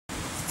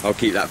I'll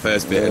keep that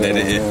first bit and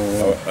edit it.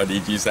 I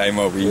need you saying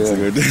my weeds are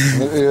good.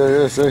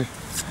 Yeah, so...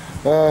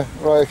 right,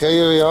 okay,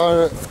 here we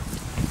are at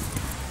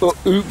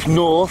Oop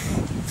North,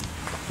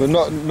 but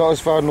not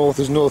as far north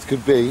as north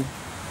could be.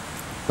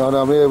 And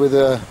I'm here with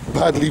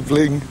Badly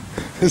Bling,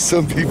 as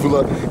some people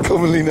are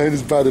commonly known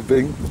as Badda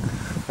Bing.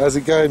 How's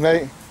it going,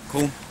 mate?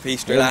 Cool,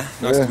 peace, Drilla.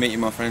 Nice to meet you,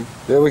 my friend.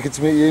 Yeah, wicked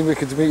to meet you,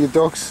 wicked to meet your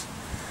dogs.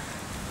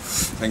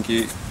 Thank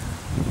you.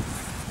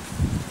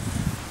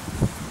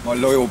 My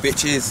loyal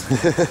bitches.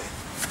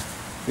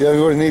 Yeah,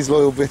 everybody needs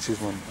loyal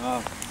bitches, man.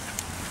 Oh.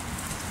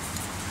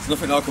 It's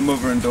nothing like a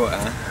mother and daughter.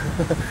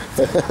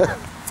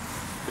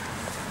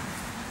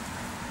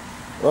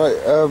 Right,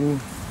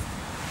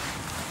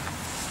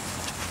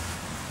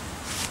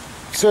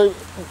 so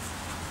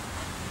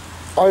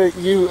I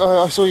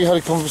saw you had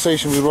a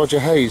conversation with Roger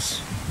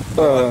Hayes,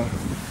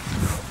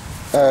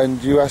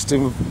 and you asked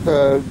him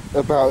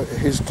about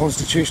his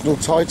constitutional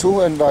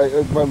title, and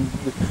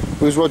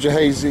it was Roger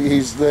Hayes.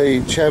 He's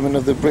the chairman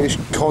of the British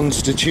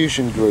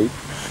Constitution Group.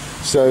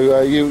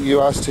 So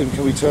you asked him,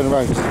 can we turn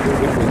around?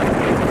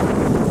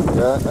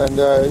 Yeah, and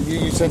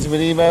you sent him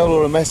an email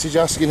or a message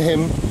asking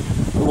him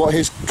what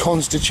his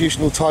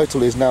constitutional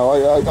title is now.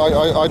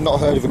 I'd not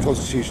heard of a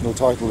constitutional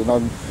title, and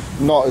I'm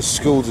not as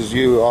schooled as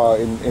you are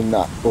in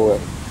that, or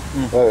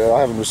I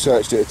haven't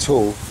researched it at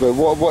all. But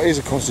what is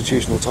a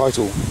constitutional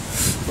title?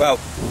 Well,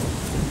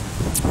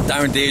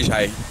 Darren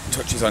DJ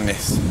touches on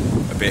this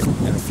a bit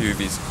in a few of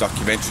his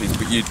documentaries,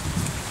 but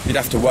you'd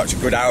have to watch a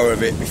good hour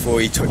of it before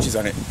he touches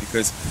on it,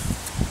 because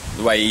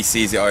the way he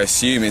sees it, I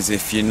assume, is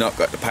if you've not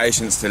got the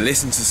patience to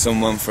listen to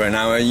someone for an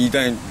hour, you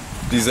don't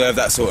deserve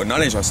that sort of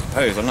knowledge, I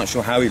suppose. I'm not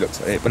sure how he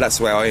looks at it, but that's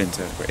the way I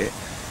interpret it.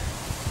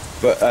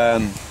 But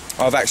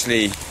I've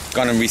actually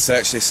gone and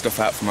researched this stuff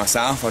out for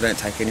myself. I don't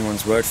take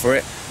anyone's word for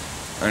it.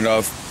 And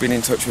I've been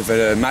in touch with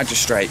a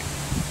magistrate,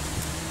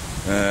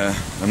 a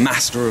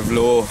master of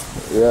law.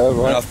 Yeah,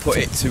 right. And I've put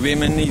it to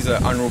him, and these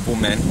are honourable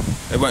men.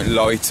 They won't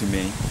lie to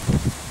me.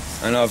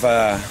 And I've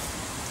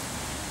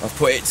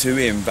put it to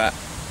him that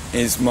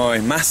is my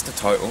master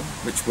title,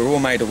 which we're all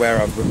made aware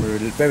of when we were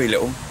very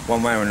little,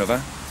 one way or another.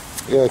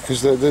 Yeah,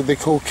 because they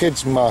call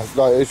kids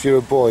like if you're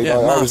a boy, yeah,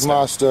 like, I was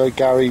Master,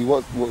 Gary,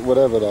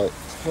 whatever, like.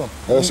 Well,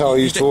 that's how I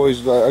used to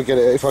always, like, I get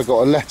it, if I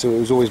got a letter it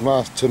was always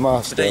Master.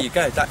 But there you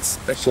go, that's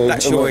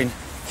your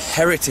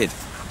inherited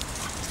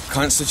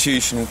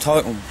constitutional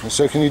title.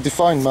 So can you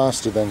define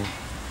Master then?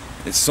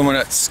 It's someone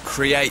that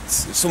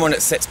someone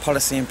that sets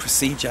policy and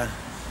procedure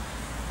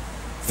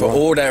for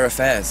all their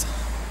affairs.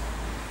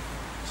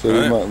 So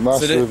you're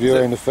master of your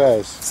own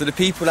affairs. So the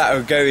people that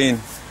are going,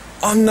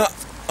 I'm not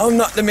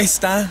the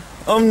mister,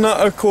 I'm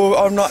not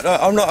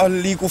a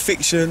legal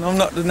fiction, I'm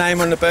not the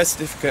name on the birth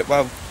certificate.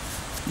 Well,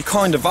 you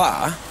kind of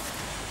are,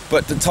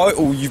 but the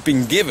title you've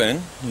been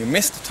given, your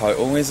Mr.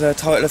 title, is a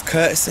title of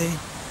courtesy,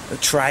 a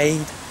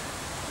trade,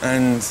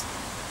 and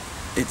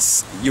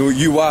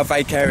you are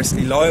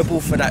vicariously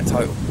liable for that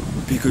title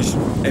because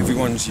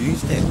everyone's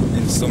used it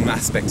in some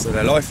aspects of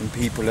their life and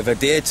people have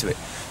adhered to it.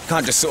 You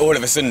can't just all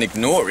of a sudden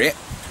ignore it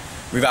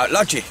without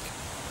logic.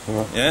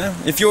 Yeah?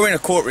 If you're in a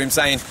courtroom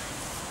saying,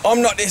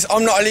 I'm not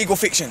a legal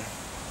fiction,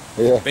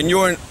 then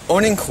you're an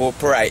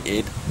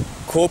unincorporated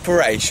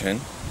corporation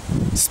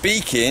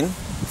speaking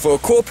for a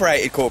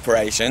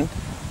corporation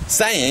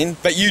saying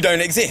that you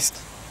don't exist.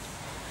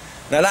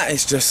 Now that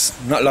is just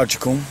not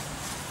logical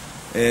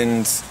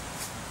and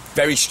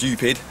very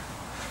stupid.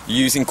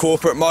 You're using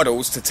corporate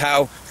models to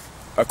tell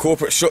a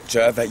corporate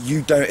structure that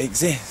you don't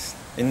exist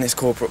in this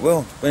corporate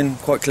world, when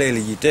quite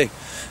clearly you do.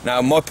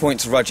 Now my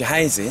point to Roger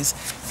Hayes is,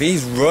 if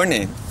he's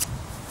running,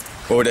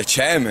 or the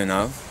chairman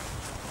of,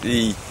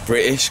 the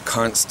British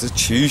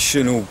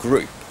Constitutional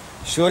Group,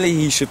 surely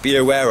he should be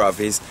aware of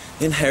his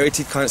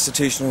inherited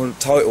constitutional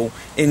title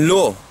in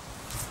law.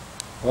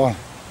 Why?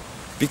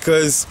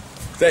 Because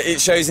it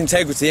shows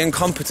integrity and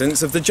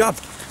competence of the job.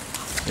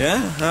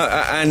 Yeah,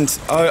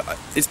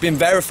 it's been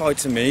verified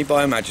to me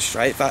by a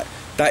magistrate that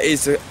that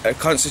is a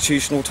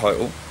constitutional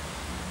title,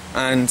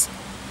 and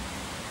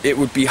it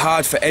would be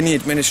hard for any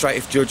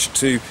administrative judge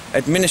to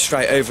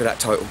administrate over that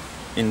title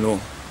in law.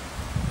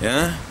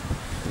 Yeah?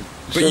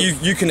 But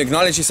you can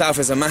acknowledge yourself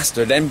as a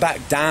master, then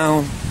back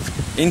down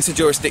into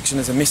jurisdiction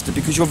as a mister,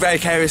 because you're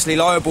vicariously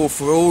liable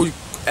for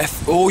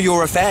all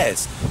your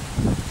affairs.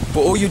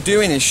 But all you're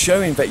doing is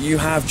showing that you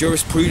have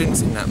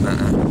jurisprudence in that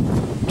matter,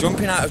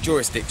 jumping out of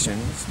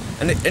jurisdictions,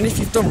 and if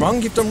you've done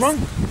wrong, you've done wrong.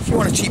 If you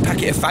want a cheap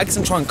packet of fags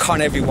and try and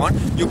con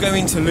everyone, you're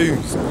going to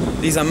lose.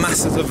 These are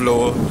masters of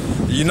law.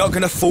 You're not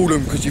going to fool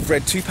them because you've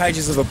read 2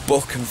 pages of a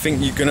book and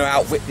think you're going to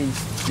outwit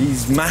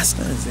these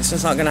masters. It's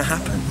just not going to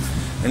happen,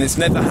 and it's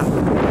never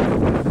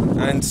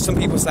happened. And some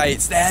people say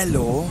it's their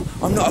law.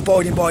 I'm not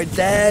abiding by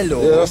their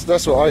law. Yeah,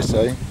 that's what I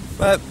say.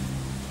 But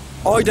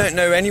I don't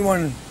know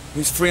anyone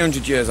who's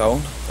 300 years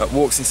old that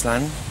walks this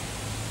land.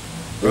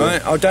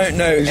 Right? I don't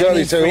know.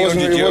 Exactly, so it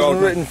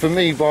wasn't written for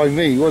me by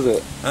me, was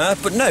it?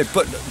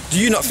 But do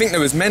you not think there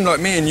was men like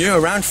me and you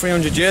around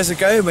 300 years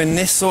ago when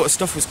this sort of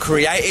stuff was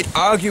created,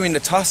 arguing the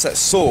toss that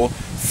saw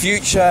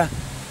future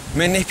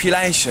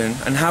manipulation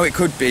and how it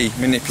could be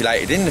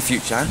manipulated in the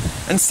future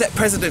and set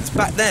precedents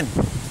back then.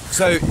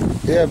 So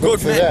yeah, but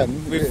good for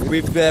men them,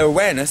 with their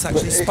awareness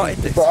actually spotted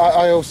this. But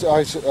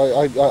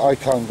I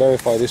can't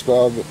verify this,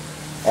 but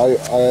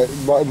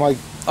my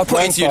I'll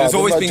put it to you, there's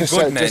always been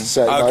good men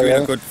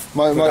arguing a good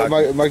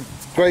my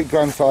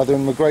great-grandfather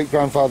and my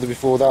great-grandfather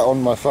before that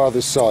on my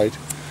father's side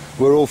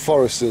were all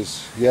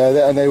foresters,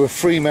 yeah, and they were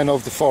free men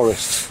of the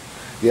forest,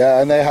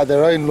 yeah, and they had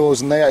their own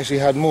laws and they actually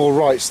had more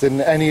rights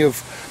than any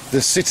of the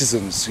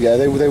citizens, yeah,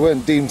 they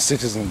weren't deemed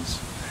citizens,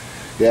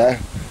 yeah,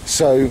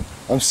 so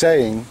I'm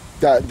saying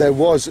that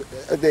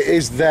it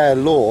is their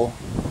law,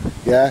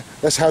 yeah,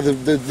 that's how the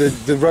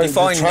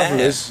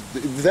travellers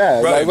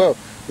there, like, well,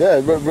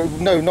 yeah,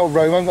 no, not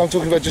Rome. I'm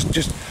talking about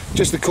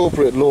just the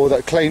corporate law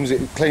that claims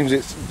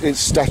its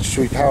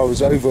statutory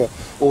powers over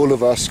all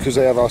of us because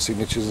they have our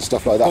signatures and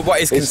stuff like that. But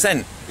what is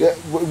consent? Yeah,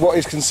 what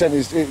is consent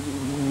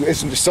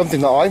isn't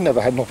something that I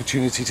never had an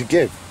opportunity to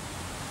give.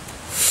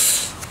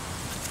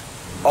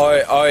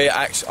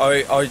 I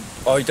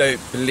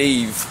don't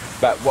believe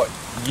that what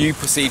you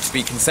perceive to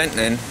be consent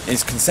then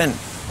is consent.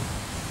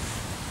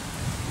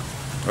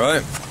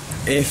 Right?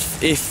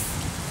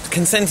 If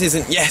consent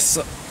isn't yes,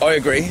 I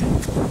agree.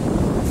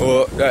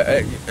 Or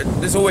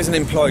there's always an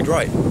implied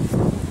right.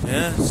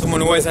 Yeah,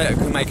 someone always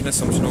can make an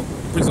assumption or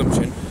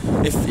presumption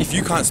if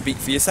you can't speak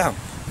for yourself.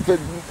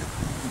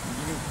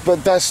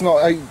 But that's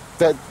not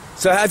that.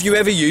 So have you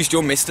ever used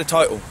your Mr.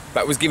 title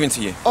that was given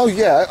to you? Oh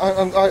yeah,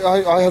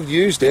 I have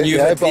used it.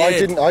 Yeah, but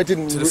I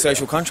didn't to the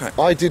social contract.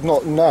 I did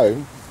not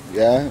know.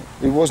 Yeah,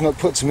 it was not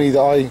put to me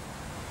that I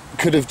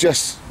could have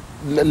just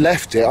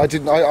left it. I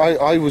didn't.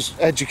 I was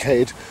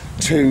educated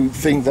to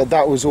think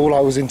that was all I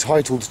was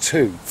entitled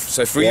to.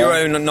 So through your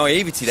own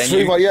naivety, then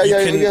you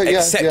can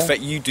accept that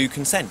you do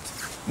consent.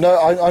 No,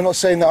 I'm not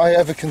saying that I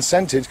ever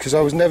consented because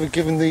I was never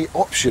given the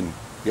option.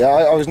 Yeah,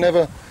 I was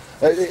never.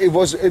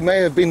 It may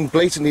have been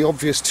blatantly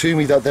obvious to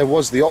me that there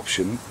was the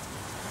option.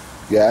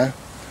 Yeah,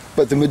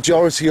 but the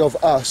majority of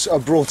us are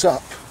brought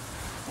up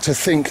to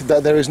think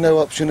that there is no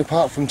option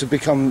apart from to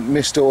become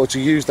Mr. or to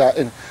use that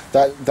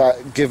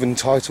given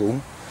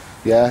title.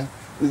 Yeah,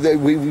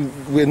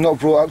 we're not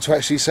brought up to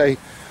actually say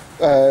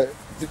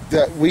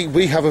that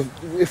we have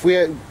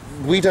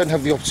we don't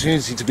have the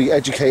opportunity to be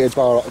educated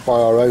by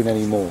our own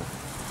anymore.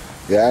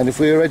 Yeah, and if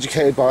we were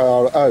educated by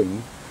our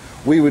own,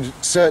 we would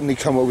certainly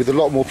come up with a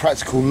lot more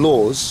practical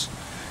laws,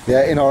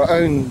 yeah, in our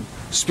own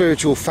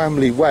spiritual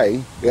family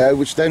way, yeah,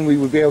 which then we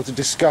would be able to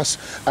discuss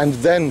and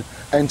then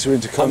enter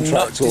into contract. I'm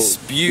not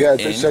disputing.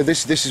 Yeah, so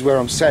this is where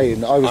I'm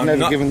saying I was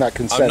never given that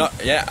consent.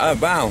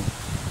 Wow.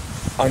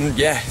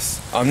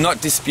 I'm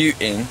not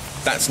disputing.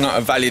 That's not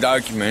a valid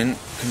argument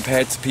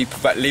compared to people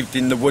that lived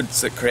in the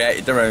woods that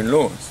created their own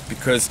laws.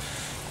 Because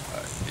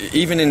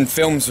even in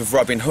films of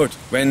Robin Hood,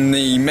 when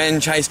the men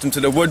chased them to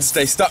the woods,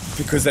 they stopped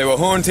because they were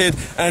haunted,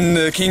 and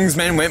the king's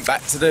men went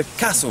back to the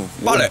castle.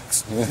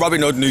 Bollocks! Yeah.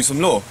 Robin Hood knew some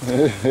law.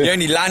 The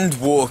only land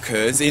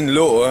walkers in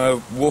law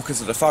are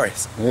walkers of the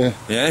forest. Yeah.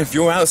 If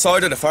you're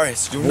outside of the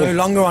forest, you're no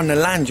longer on the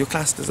land, you're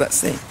classed as at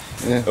sea.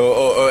 Yeah.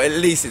 Or at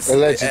least it's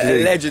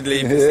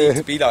allegedly perceived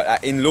to be like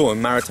that in law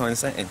and maritime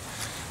setting.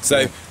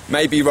 So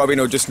maybe Robin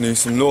Hood just knew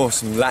some law,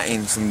 some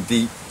Latin, some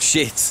deep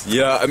shit.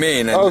 You know what I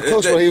mean? And of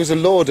course. Well, he was a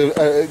lord.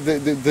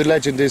 The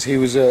legend is he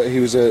was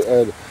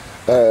a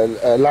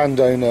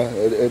landowner,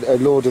 a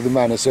lord of the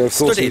manor. So of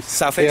course he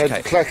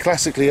had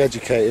classically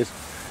educated,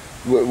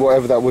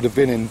 whatever that would have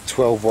been in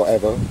 12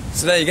 whatever.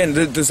 So there again,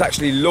 there's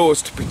actually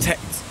laws to protect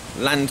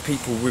land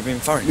people within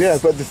forests. Yeah,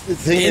 but the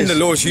thing is, in the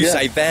laws you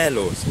say their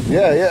laws.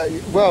 Yeah.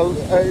 Well,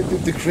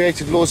 the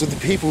created laws of the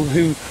people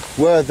who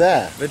were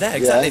there. They're there,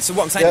 exactly. So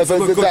what I'm saying is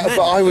but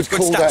I would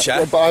call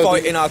that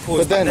fighting our cause.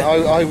 But then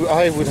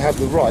I would have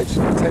the right,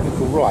 the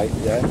technical right,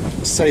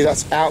 to say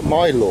that's out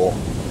my law.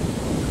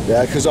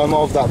 Yeah, because I'm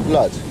of that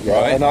blood.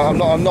 Yeah, right. And I'm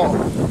not.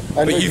 And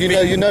but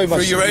you know my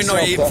through your own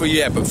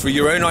but through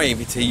your own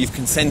naivety, you've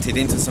consented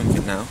into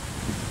something now.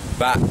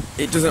 But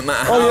it doesn't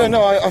matter how... Oh yeah,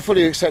 no, I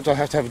fully accept I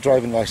have to have a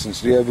driving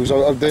licence, yeah, because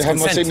they have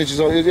my signatures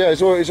on it. Yeah,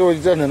 it's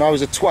already done, and I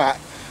was a twat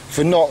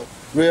for not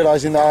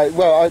realising that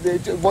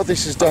what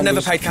this has done. I've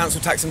never paid council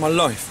tax in my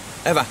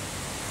life, ever.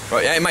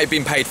 Right, yeah, it may have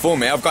been paid for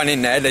me. I've gone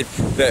in there,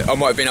 I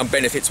might have been on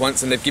benefits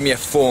once, and they've given me a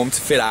form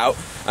to fill out,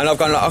 and I've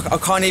gone, I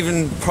can't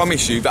even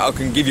promise you that I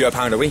can give you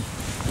 £1 a week.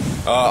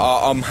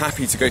 I'm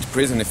happy to go to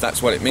prison if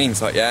that's what it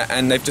means, like, yeah,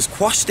 and they've just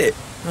quashed it,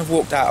 and I've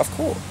walked out of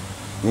court.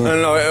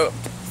 And like...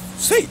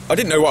 Sweet, I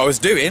didn't know what I was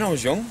doing, I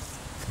was young.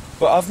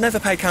 But I've never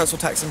paid council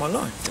tax in my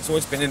life. It's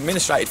always been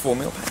administrated for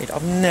me or paid.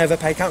 I've never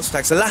paid council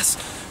tax. The last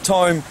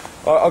time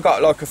I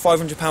got like a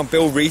 £500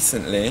 bill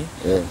recently,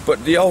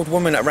 but the old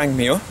woman that rang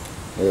me up,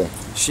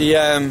 she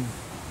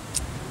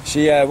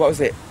what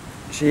was it?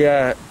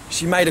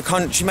 She made a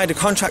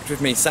contract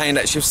with me saying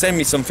that she'll send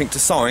me something to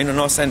sign and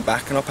I'll send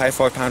back and I'll pay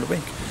 £5 a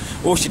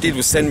week. All she did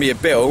was send me a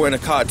bill and a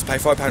card to pay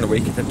 £5 a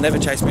week and they've never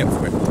chased me up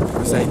for it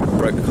because they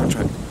broke the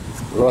contract.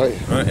 Right.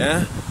 Right,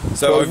 yeah?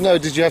 So well, no,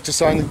 did you have to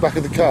sign the back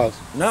of the card?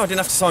 No, I didn't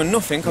have to sign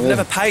nothing. I've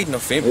never paid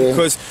nothing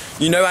because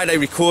you know how they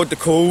record the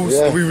calls.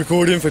 Yeah. Are we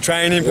recording for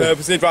training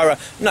purposes? Blah, blah.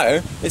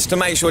 No, it's to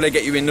make sure they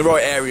get you in the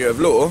right area of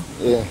law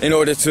in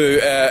order to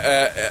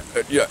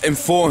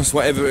enforce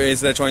whatever it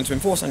is they're trying to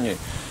enforce on you.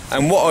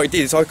 And what I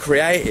did is I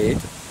created,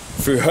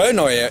 through her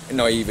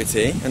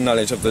naivety and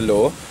knowledge of the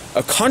law,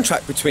 a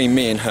contract between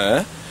me and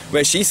her,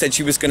 where she said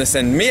she was going to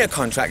send me a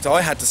contract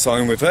I had to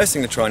sign with her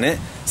signature on it,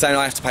 saying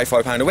I have to pay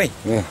 £5 a week.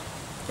 Yeah.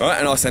 Right,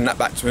 and I sent that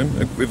back to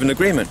him with an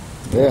agreement.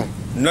 Yeah.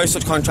 No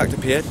such contract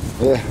appeared.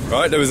 Yeah.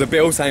 Right, there was a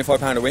bill saying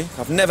 £5 a week.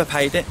 I've never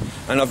paid it,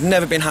 and I've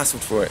never been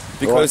hassled for it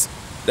because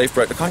they've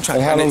broke the contract.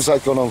 And how long's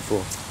that gone on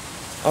for?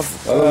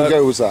 How long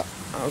ago was that?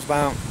 That was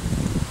about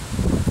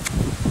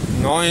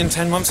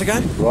 9-10 months ago.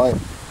 Right.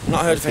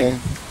 Not heard a thing.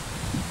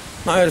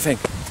 Not heard a thing.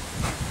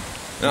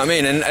 You know what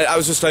I mean? And that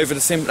was just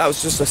that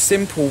was just a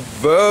simple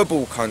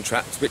verbal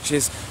contract, which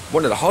is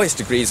one of the highest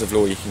degrees of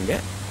law you can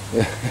get.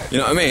 Yeah. You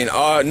know what I mean?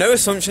 No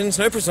assumptions,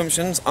 no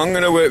presumptions. I'm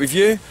going to work with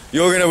you.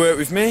 You're going to work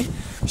with me.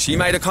 She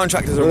made a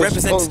contract as a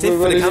representative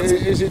for the council.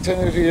 Is it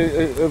technically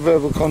a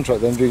verbal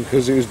contract then,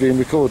 because it was being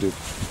recorded?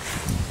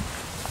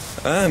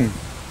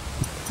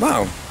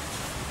 Well,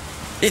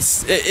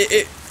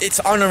 it's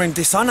honour and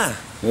dishonour.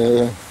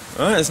 Yeah.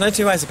 Right, there's no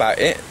two ways about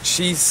it.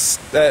 She's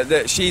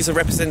a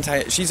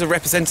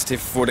representative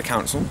for the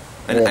council,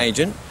 an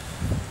agent.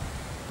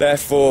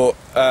 Therefore,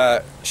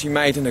 she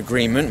made an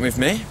agreement with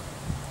me.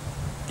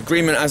 The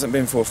agreement hasn't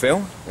been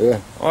fulfilled.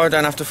 Yeah. I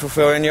don't have to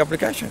fulfil any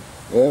obligation.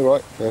 Yeah,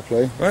 right. Fair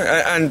play.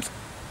 Right, and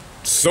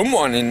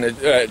someone in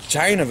the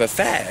chain of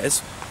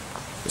affairs,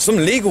 some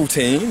legal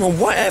team or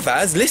whatever,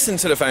 has listened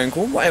to the phone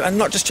call, whatever, and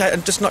not chase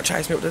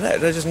me up to there.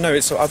 They just know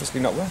it's obviously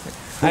not worth it.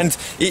 And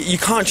you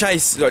can't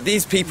chase, like,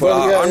 these people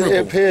are honourable.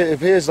 It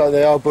appears like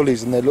they are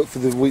bullies and they look for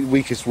the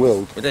weakest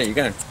willed. But there you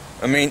go.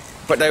 I mean,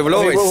 but they will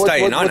always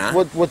stay in honour.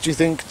 What do you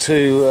think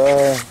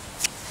to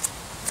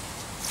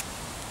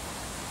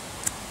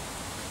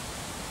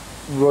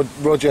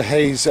Roger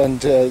Hayes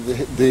and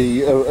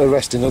the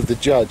arresting of the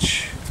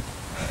judge?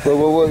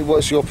 Well,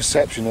 what's your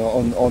perception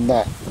on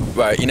that?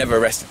 Well, he never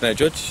arrested no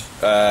judge.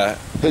 But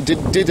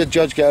did a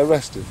judge get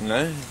arrested?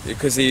 No,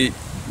 because the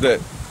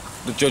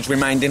judge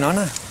remained in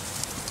honour.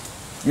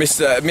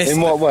 Mr.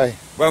 In what way?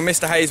 Well,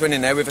 Mr. Hayes went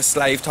in there with a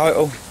slave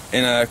title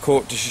in a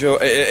court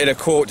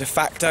de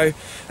facto,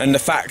 and the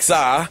facts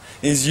are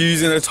he's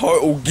using a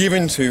title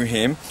given to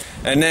him,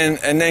 and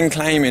then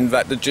claiming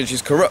that the judge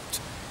is corrupt.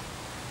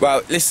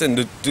 Well, listen,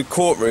 the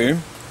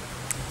courtroom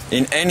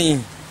in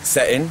any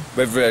setting,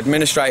 whether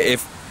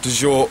administrative, de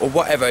jure or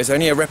whatever, is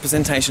only a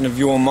representation of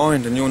your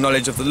mind and your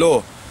knowledge of the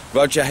law.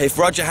 If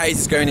Roger Hayes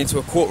is going into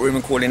a courtroom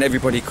and calling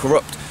everybody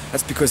corrupt,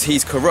 that's because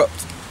he's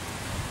corrupt,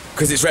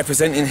 because it's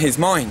representing his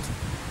mind.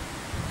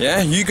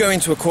 Yeah, you go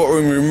into a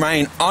courtroom and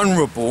remain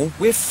honourable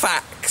with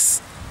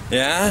facts,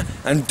 yeah,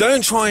 and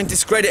don't try and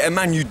discredit a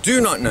man you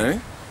do not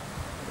know,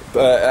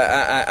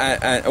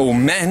 or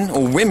men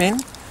or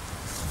women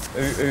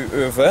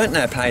who have earned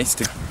their place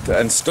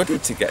and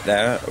studied to get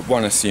there,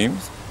 one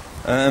assumes,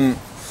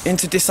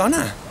 into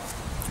dishonour.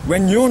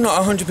 When you're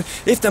not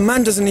 100%, if the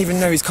man doesn't even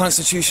know his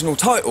constitutional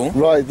title,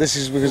 right? This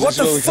is because what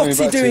the fuck's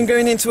he doing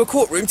going into a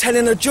courtroom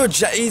telling a judge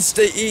that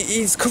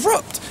he's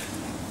corrupt?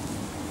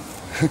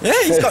 Yeah,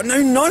 he's got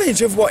no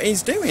knowledge of what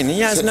he's doing.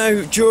 He has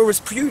no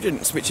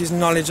jurisprudence, which is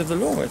knowledge of the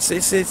law.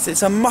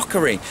 It's a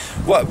mockery.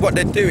 What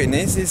they're doing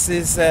is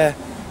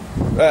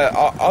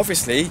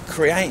obviously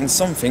creating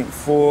something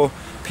for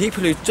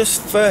people who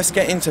just first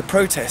get into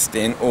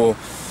protesting or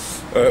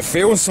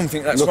feel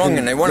something that's wrong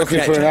and they want to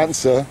create for an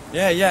answer.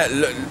 Yeah.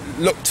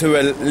 Look to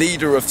a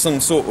leader of some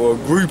sort, or a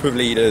group of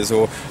leaders,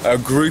 or a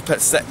group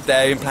that's set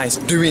there in place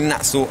doing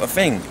that sort of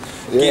thing.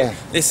 Yeah.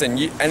 Listen,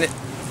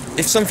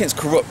 if something's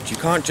corrupt, you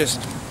can't just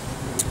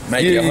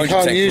make it 100% corrupt. You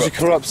can't use a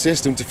corrupt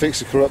system to fix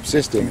a corrupt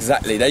system.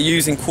 Exactly. They're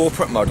using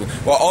corporate models.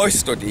 Well, I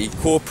study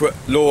corporate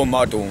law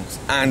models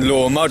and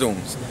law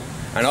models,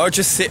 and I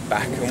just sit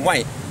back and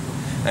wait.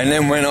 And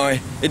then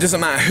it doesn't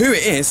matter who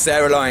it is,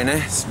 Sarah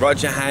Lioness,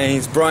 Roger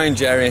Hayes, Brian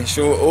Jerish,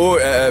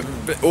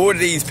 all of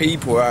these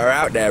people are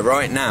out there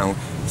right now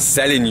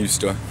selling you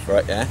stuff,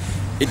 right, yeah?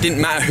 It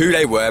didn't matter who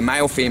they were,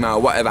 male,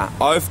 female, whatever.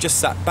 I've just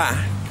sat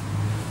back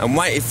and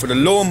waited for the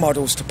law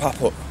models to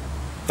pop up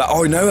that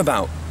I know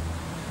about.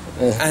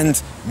 Yeah. And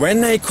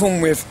when they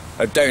come with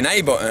a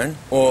donate button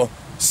or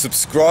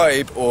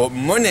subscribe or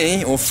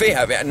money or fee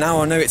out of it,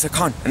 now I know it's a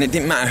con, and it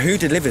didn't matter who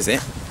delivers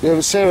it. Yeah,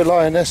 but Sarah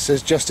Lioness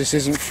says justice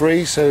isn't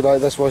free, so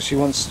like that's why she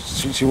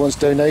wants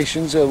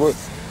donations. I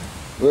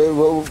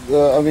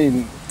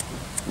mean,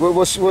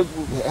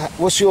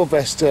 what's your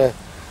best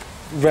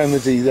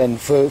remedy then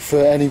for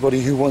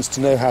anybody who wants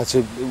to know how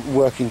to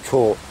work in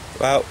court?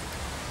 Well,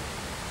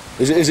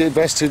 is it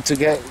best to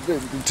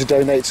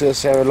donate to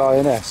Sarah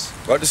Lioness?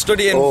 Well, the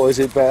study or is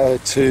it better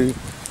to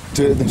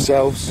do it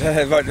themselves?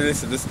 Right,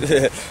 listen,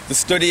 the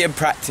study and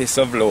practice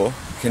of law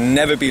can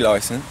never be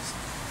licensed.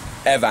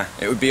 Ever.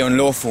 It would be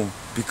unlawful,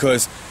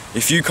 because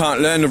if you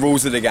can't learn the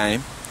rules of the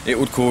game, it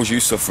would cause you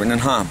suffering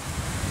and harm.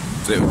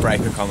 So it would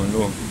break a common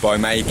law by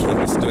making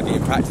the study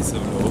and practice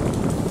of law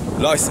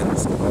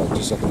licensed. Right,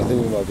 just a second, I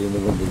think we might be in the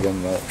room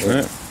again, mate.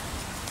 Yeah.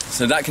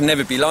 So that can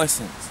never be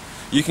licensed.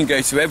 You can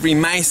go to every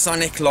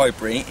Masonic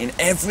library in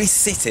every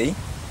city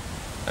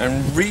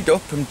and read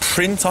up and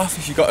print off,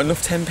 if you've got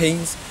enough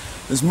 10p's,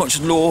 as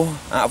much law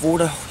out of all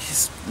the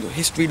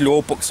history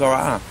law books there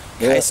are.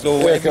 Case law.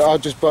 Yeah, I'll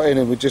just butt in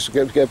and we just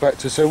get back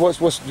to. So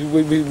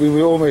we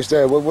were almost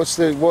there.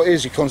 What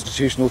is your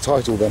constitutional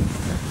title then?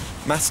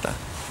 Master.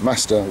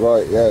 Master,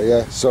 right?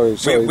 Yeah. Sorry.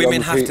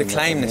 Women have to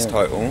claim this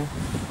title.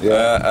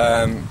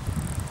 Yeah.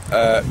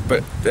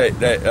 But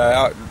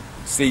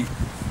see,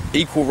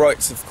 equal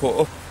rights have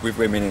caught up with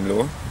women in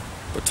law,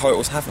 but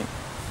titles haven't.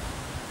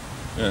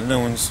 No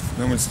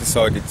one's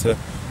decided to.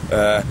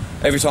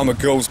 Every time a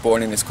girl's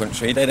born in this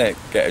country, they don't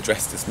get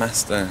addressed as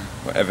master,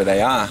 whatever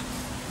they are.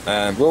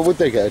 What would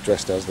they get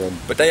addressed as then?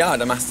 But they are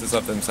the masters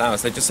of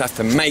themselves. They just have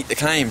to make the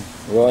claim.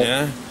 Right.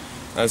 Yeah.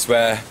 As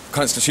where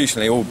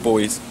constitutionally all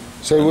boys.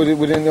 So would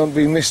it not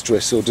be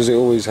mistress, or does it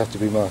always have to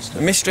be master?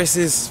 Mistress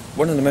is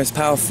one of the most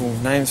powerful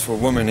names for a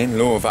woman in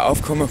law that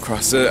I've come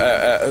across,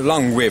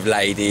 along with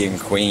lady and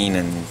queen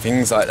and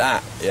things like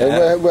that.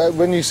 Yeah.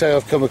 When you say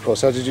I've come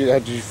across, how did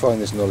you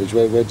find this knowledge?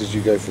 Where did you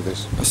go for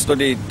this? I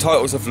studied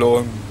titles of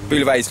law,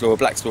 Boulevarde's Law,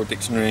 Black's Law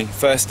Dictionary,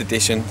 first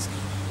editions,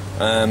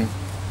 and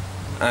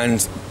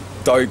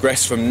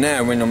digress from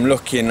there when I'm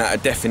looking at a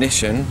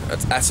definition,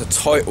 as a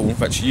title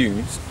that's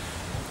used.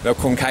 They'll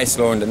come case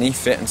law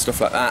underneath it and stuff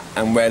like that,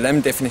 and where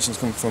them definitions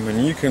come from,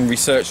 and you can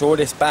research all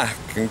this back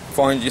and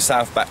find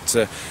yourself back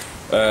to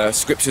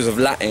scriptures of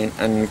Latin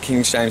and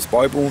King James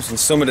Bibles, and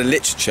some of the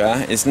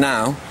literature is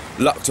now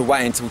locked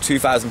away until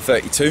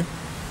 2032.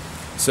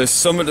 So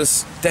some of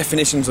the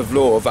definitions of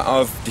law that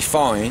I've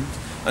defined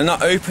are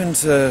not open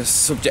to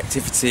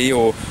subjectivity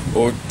or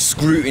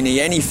scrutiny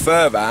any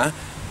further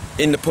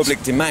in the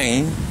public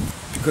domain,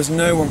 because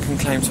no one can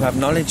claim to have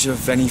knowledge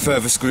of any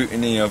further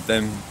scrutiny of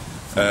them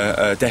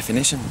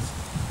definitions,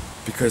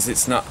 because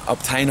it's not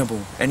obtainable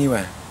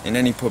anywhere in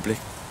any public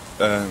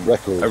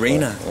record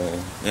arena.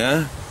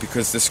 Yeah,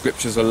 because the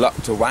scriptures are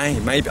locked away.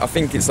 Maybe I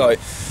think it's like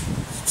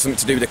something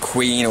to do with the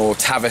Queen or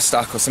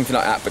Tavistock or something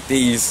like that. But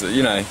these,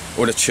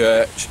 or the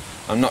church.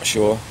 I'm not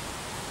sure.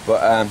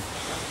 But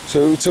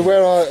so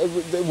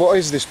what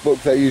is this book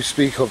that you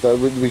speak of that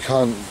we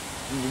can't?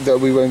 That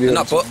we won't be able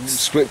not to, books.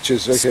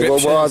 Scriptures. Okay.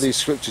 Scriptures. What are these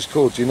scriptures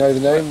called? Do you know the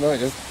name?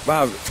 Right.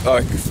 Wow,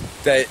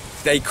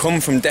 they come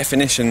from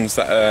definitions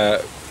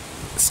that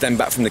stem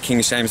back from the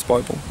King James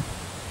Bible,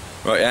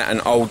 right? Yeah,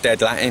 and Old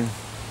Dead Latin.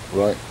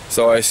 Right.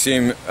 So I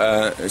assume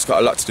it's got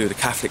a lot to do with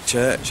the Catholic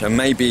Church, and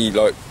maybe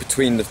like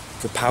between the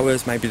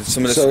powers, maybe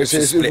some of the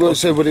scriptures split up.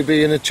 So would it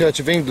be in a Church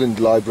of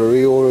England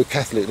library or a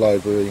Catholic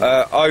library?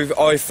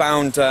 I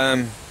found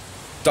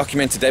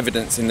documented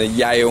evidence in the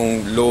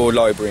Yale law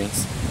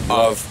libraries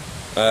of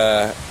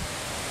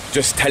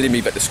just telling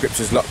me that the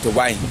scripture's locked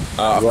away.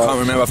 I can't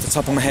remember off the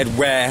top of my head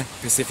where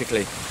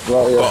specifically.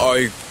 Right, yeah. But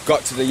I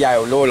got to the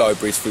Yale law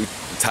libraries through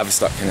the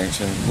Tavistock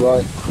connection.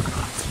 Right.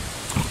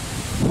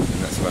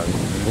 And that's about it.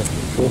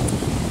 Cool.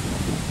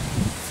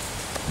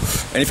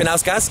 Anything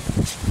else, Gaz?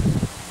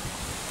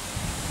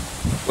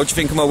 What do you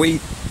think of my weed?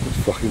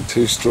 It's fucking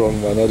too strong,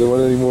 man. I don't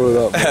want any more of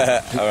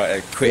that.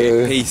 Alright,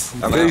 quit. Peace.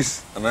 I'm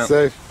Peace. out. I'm out.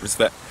 Safe.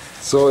 Respect.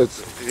 So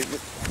it's.